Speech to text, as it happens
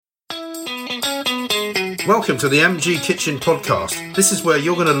Welcome to the MG Kitchen Podcast. This is where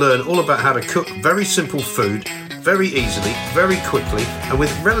you're going to learn all about how to cook very simple food, very easily, very quickly, and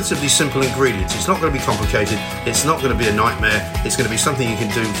with relatively simple ingredients. It's not going to be complicated, it's not going to be a nightmare, it's going to be something you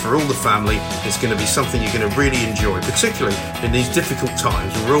can do for all the family, it's going to be something you're going to really enjoy, particularly in these difficult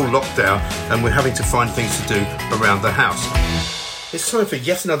times when we're all locked down and we're having to find things to do around the house. It's time for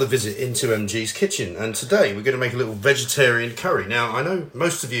yet another visit into MG's kitchen, and today we're going to make a little vegetarian curry. Now, I know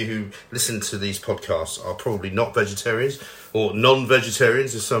most of you who listen to these podcasts are probably not vegetarians, or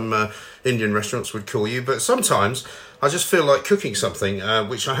non-vegetarians as some Indian restaurants would call you, but sometimes I just feel like cooking something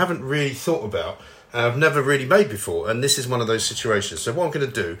which I haven't really thought about, I've never really made before, and this is one of those situations. So what I'm going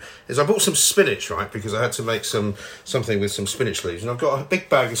to do is I bought some spinach, right, because I had to make something with some spinach leaves, and I've got a big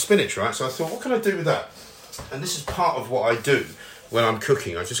bag of spinach, right, so I thought, what can I do with that? And this is part of what I do when I'm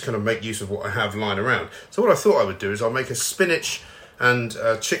cooking. I just kind of make use of what I have lying around. So what I thought I would do is I'll make a spinach and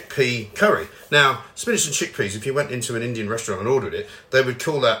chickpea curry. Now, spinach and chickpeas, if you went into an Indian restaurant and ordered it, they would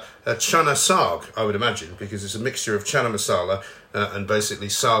call that a chana saag, I would imagine, because it's a mixture of chana masala and basically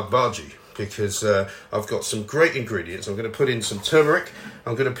saag bhaji. Because I've got some great ingredients. I'm going to put in some turmeric.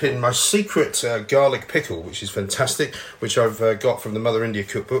 I'm going to put in my secret garlic pickle, which is fantastic, which I've got from the Mother India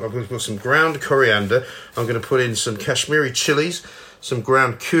cookbook. I'm going to put some ground coriander. I'm going to put in some Kashmiri chilies, some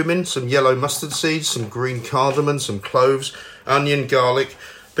ground cumin, some yellow mustard seeds, some green cardamom, some cloves, onion, garlic,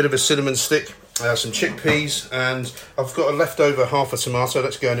 bit of a cinnamon stick, some chickpeas, and I've got a leftover half a tomato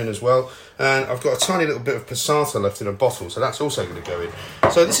that's going in as well, and I've got a tiny little bit of passata left in a bottle, so that's also going to go in.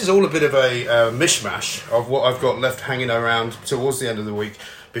 So this is all a bit of a mishmash of what I've got left hanging around towards the end of the week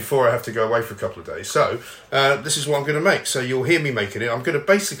before I have to go away for a couple of days. So this is what I'm going to make. So you'll hear me making it. I'm going to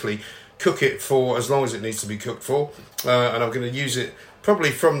basically cook it for as long as it needs to be cooked for, and I'm going to use it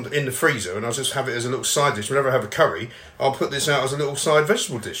probably from in the freezer, and I'll just have it as a little side dish. Whenever I have a curry, I'll put this out as a little side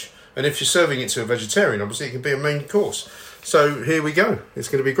vegetable dish. And if you're serving it to a vegetarian, obviously it can be a main course. So here we go. It's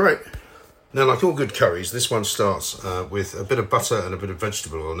going to be great. Now, like all good curries, this one starts with a bit of butter and a bit of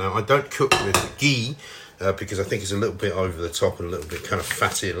vegetable oil. Now, I don't cook with ghee because I think it's a little bit over the top and a little bit kind of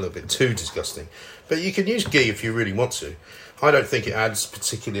fatty and a little bit too disgusting. But you can use ghee if you really want to. I don't think it adds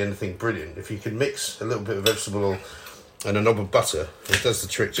particularly anything brilliant. If you can mix a little bit of vegetable oil and a knob of butter, it does the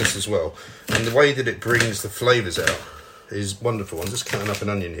trick just as well. And the way that it brings the flavours out is wonderful. I'm just cutting up an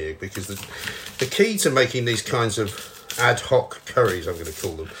onion here because the key to making these kinds of ad hoc curries, I'm going to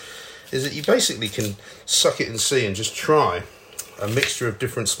call them, is that you basically can suck it and see and just try a mixture of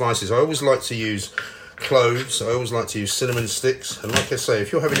different spices. I always like to use cloves, I always like to use cinnamon sticks, and like I say,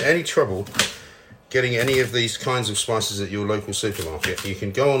 if you're having any trouble getting any of these kinds of spices at your local supermarket, you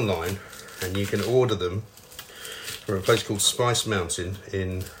can go online and you can order them from a place called Spice Mountain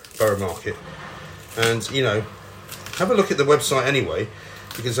in Borough Market, and you know, have a look at the website anyway,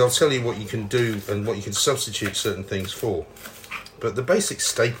 because I'll tell you what you can do and what you can substitute certain things for. But the basic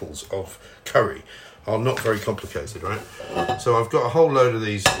staples of curry are not very complicated, right? So I've got a whole load of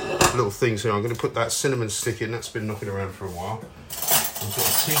these little things here. I'm going to put that cinnamon stick in. That's been knocking around for a while. I've got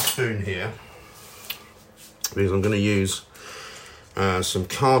a teaspoon here because I'm going to use some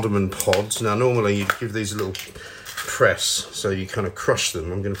cardamom pods. Now, normally you'd give these a little press, so you kind of crush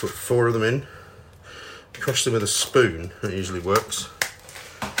them. I'm going to put 4 of them in. Crush them with a spoon, that usually works.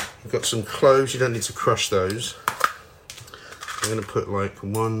 I've got some cloves, you don't need to crush those. I'm going to put like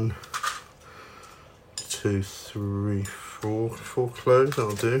 1, 2, 3, 4 cloves,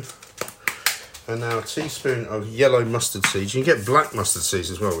 that'll do. And now a teaspoon of yellow mustard seeds. You can get black mustard seeds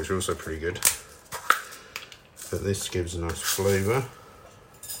as well, which are also pretty good. But this gives a nice flavour.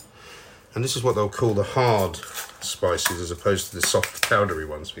 And this is what they'll call the hard spices as opposed to the soft powdery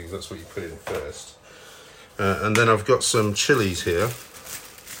ones, because that's what you put in first. And then I've got some chilies here,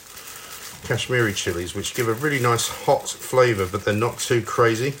 Kashmiri chilies, which give a really nice hot flavour, but they're not too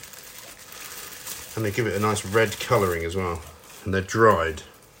crazy. And they give it a nice red colouring as well. And they're dried.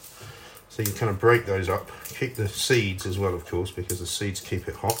 So you can kind of break those up. Keep the seeds as well, of course, because the seeds keep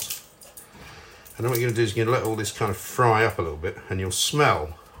it hot. And then what you're going to do is you're going to let all this kind of fry up a little bit, and you'll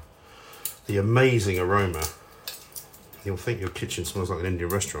smell the amazing aroma. You'll think your kitchen smells like an Indian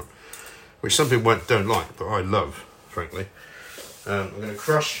restaurant, which some people don't like, but I love, frankly. I'm going to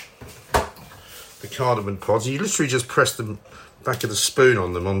crush the cardamom pods. You literally just press the back of the spoon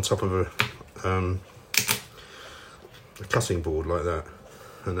on them on top of a cutting board like that.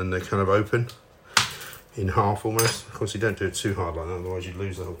 And then they kind of open in half almost. Of course, you don't do it too hard like that, otherwise you'd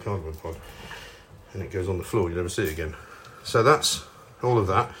lose the whole cardamom pod. And it goes on the floor, you never see it again. So that's all of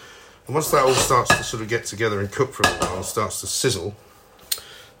that. And once that all starts to sort of get together and cook for a while and starts to sizzle,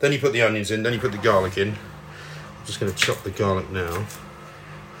 then you put the onions in, then you put the garlic in. I'm just going to chop the garlic now.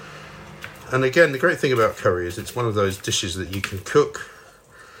 And again, the great thing about curry is it's one of those dishes that you can cook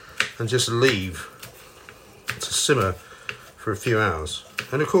and just leave to simmer for a few hours.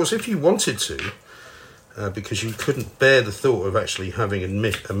 And of course, if you wanted to, because you couldn't bear the thought of actually having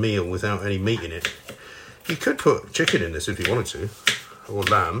a meal without any meat in it, you could put chicken in this if you wanted to, or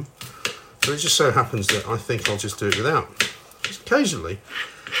lamb. But it just so happens that I think I'll just do it without. Just occasionally,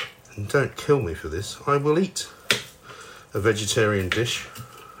 and don't kill me for this, I will eat a vegetarian dish,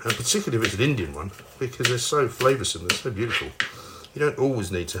 and particularly if it's an Indian one, because they're so flavoursome, they're so beautiful. You don't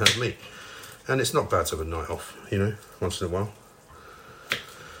always need to have meat. And it's not bad to have a night off, you know, once in a while.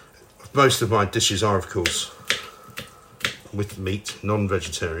 Most of my dishes are, of course, with meat,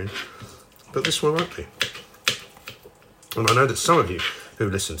 non-vegetarian, but this one won't be. And I know that some of you who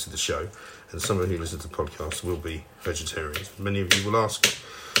listen to the show and some of you who listen to the podcast will be vegetarians. Many of you will ask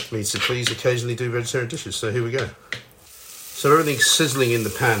me to please occasionally do vegetarian dishes, so here we go. So everything's sizzling in the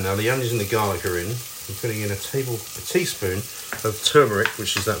pan now. The onions and the garlic are in. I'm putting in a teaspoon of turmeric,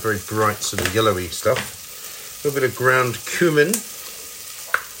 which is that very bright sort of yellowy stuff. A little bit of ground cumin.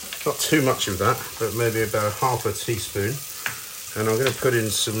 Not too much of that, but maybe about half a teaspoon. And I'm going to put in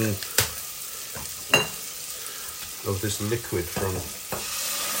some of this liquid from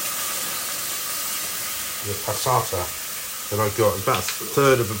the passata that I've got. About a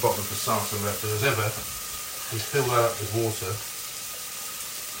third of a bottle of passata left. And as ever, we fill that up with water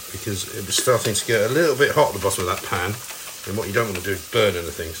because it was starting to get a little bit hot at the bottom of that pan. And what you don't want to do is burn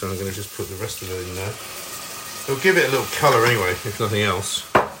anything, so I'm going to just put the rest of it in there. It'll give it a little colour anyway, if nothing else.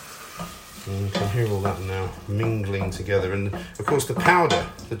 And you can hear all that now mingling together. And of course the powder,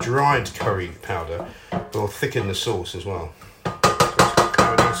 the dried curry powder, will thicken the sauce as well. So it's got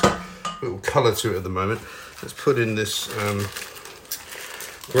kind of a nice little colour to it at the moment. Let's put in this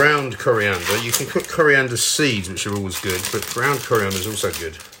ground coriander. You can put coriander seeds, which are always good, but ground coriander is also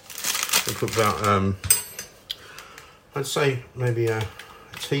good. I'll put about, I'd say maybe a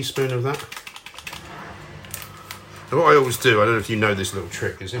teaspoon of that. And what I always do, I don't know if you know this little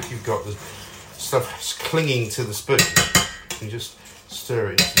trick, is if you've got the stuff clinging to the spoon, you just stir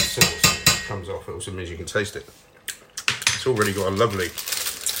it into the sauce and it comes off. It also means you can taste it. It's already got a lovely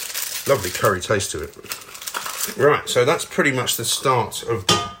curry taste to it. Right, so that's pretty much the start of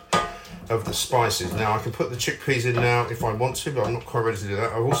the spices. Now I can put the chickpeas in now if I want to, but I'm not quite ready to do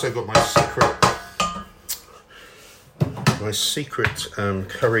that. I've also got my secret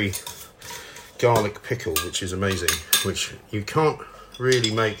curry garlic pickle, which is amazing, which you can't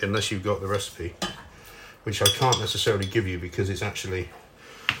really make unless you've got the recipe, which I can't necessarily give you because it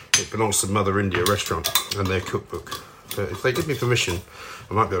belongs to Mother India restaurant and their cookbook. But if they give me permission,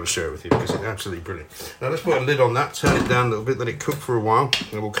 I might be able to share it with you because it's absolutely brilliant. Now let's put a lid on that, turn it down a little bit, let it cook for a while,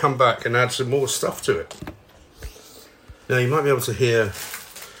 and we'll come back and add some more stuff to it. Now you might be able to hear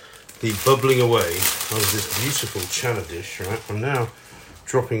the bubbling away of this beautiful chana dish, right? I'm now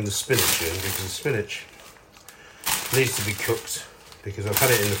dropping the spinach in because the spinach needs to be cooked because I've had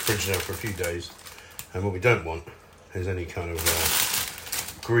it in the fridge now for a few days, and what we don't want is any kind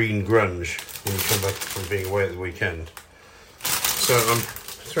of green grunge when we come back from being away at the weekend. So I'm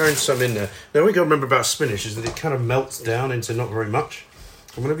throwing some in there. Now what you got to remember about spinach is that it kind of melts down into not very much,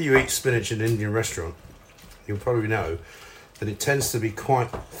 and whenever you eat spinach in an Indian restaurant, you'll probably know that it tends to be quite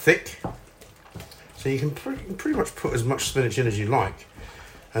thick, so you can pretty much put as much spinach in as you like,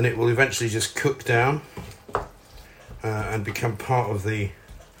 and it will eventually just cook down and become part of the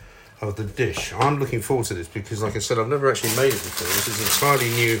dish. I'm looking forward to this because, like I said, I've never actually made it before. This is an entirely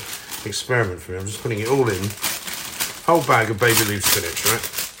new experiment for me. I'm just putting it all in. Whole bag of baby leaf spinach, right?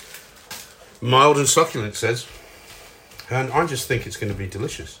 Mild and succulent, it says. And I just think it's going to be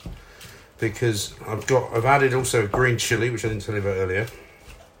delicious because I've added also green chilli, which I didn't tell you about earlier,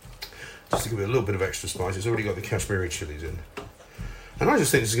 just to give it a little bit of extra spice. It's already got the Kashmiri chilies in. And I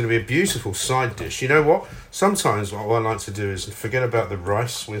just think this is going to be a beautiful side dish. You know what? Sometimes what I like to do is forget about the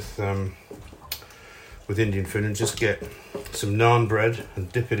rice with Indian food and just get some naan bread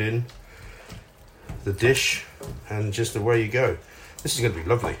and dip it in the dish, and just away you go. This is going to be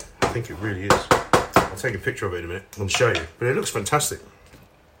lovely. I think it really is. I'll take a picture of it in a minute and show you. But it looks fantastic.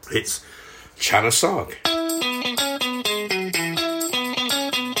 It's chana saag.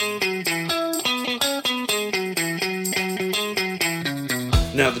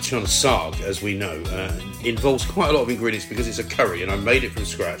 Now the chana saag, as we know, involves quite a lot of ingredients because it's a curry and I made it from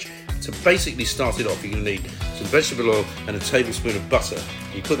scratch. To basically start it off, you're going to need some vegetable oil and a tablespoon of butter.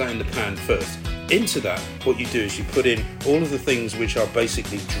 You put that in the pan first. Into that, what you do is you put in all of the things which are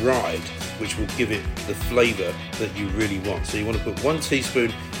basically dried, which will give it the flavour that you really want. So you want to put 1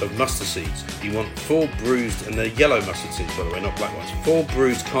 teaspoon of mustard seeds. You want 4 bruised, and they're yellow mustard seeds by the way, not black ones, 4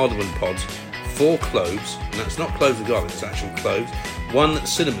 bruised cardamom pods, 4 cloves, and that's not cloves of garlic, it's actual cloves, 1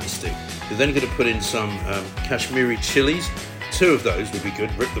 cinnamon stick. You're then going to put in some Kashmiri chilies. 2 of those would be good,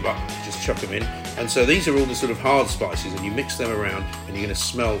 rip them up, just chuck them in. And so these are all the sort of hard spices, and you mix them around and you're going to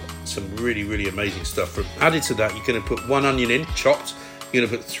smell some really, really amazing stuff. Added to that, you're going to put 1 onion in, chopped. You're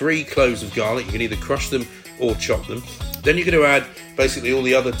going to put 3 cloves of garlic. You can either crush them or chop them. Then you're going to add basically all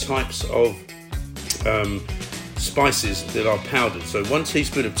the other types of spices that are powdered. So 1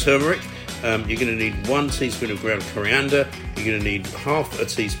 teaspoon of turmeric. You're going to need 1 teaspoon of ground coriander. You're going to need half a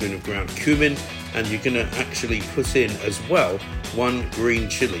teaspoon of ground cumin, and you're going to actually put in as well 1 green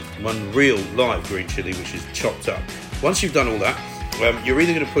chilli, 1 real live green chilli, which is chopped up. Once you've done all that, you're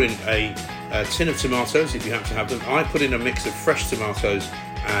either going to put in a tin of tomatoes if you happen to have them. I put in a mix of fresh tomatoes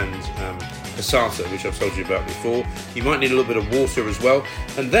and passata, which I've told you about before. You might need a little bit of water as well,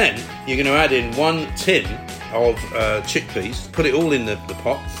 and then you're going to add in 1 tin of chickpeas. Put it all in the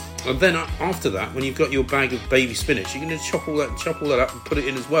pot. And then after that, when you've got your bag of baby spinach, you're going to chop all that up and put it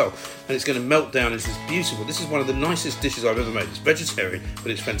in as well. And it's going to melt down into this beautiful. This is one of the nicest dishes I've ever made. It's vegetarian,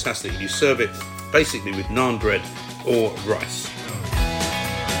 but it's fantastic. You serve it basically with naan bread or rice.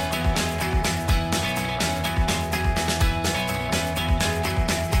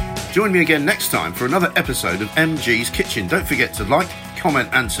 Join me again next time for another episode of MG's Kitchen. Don't forget to like, comment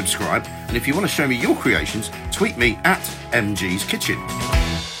and subscribe. And if you want to show me your creations, tweet me at MG's Kitchen.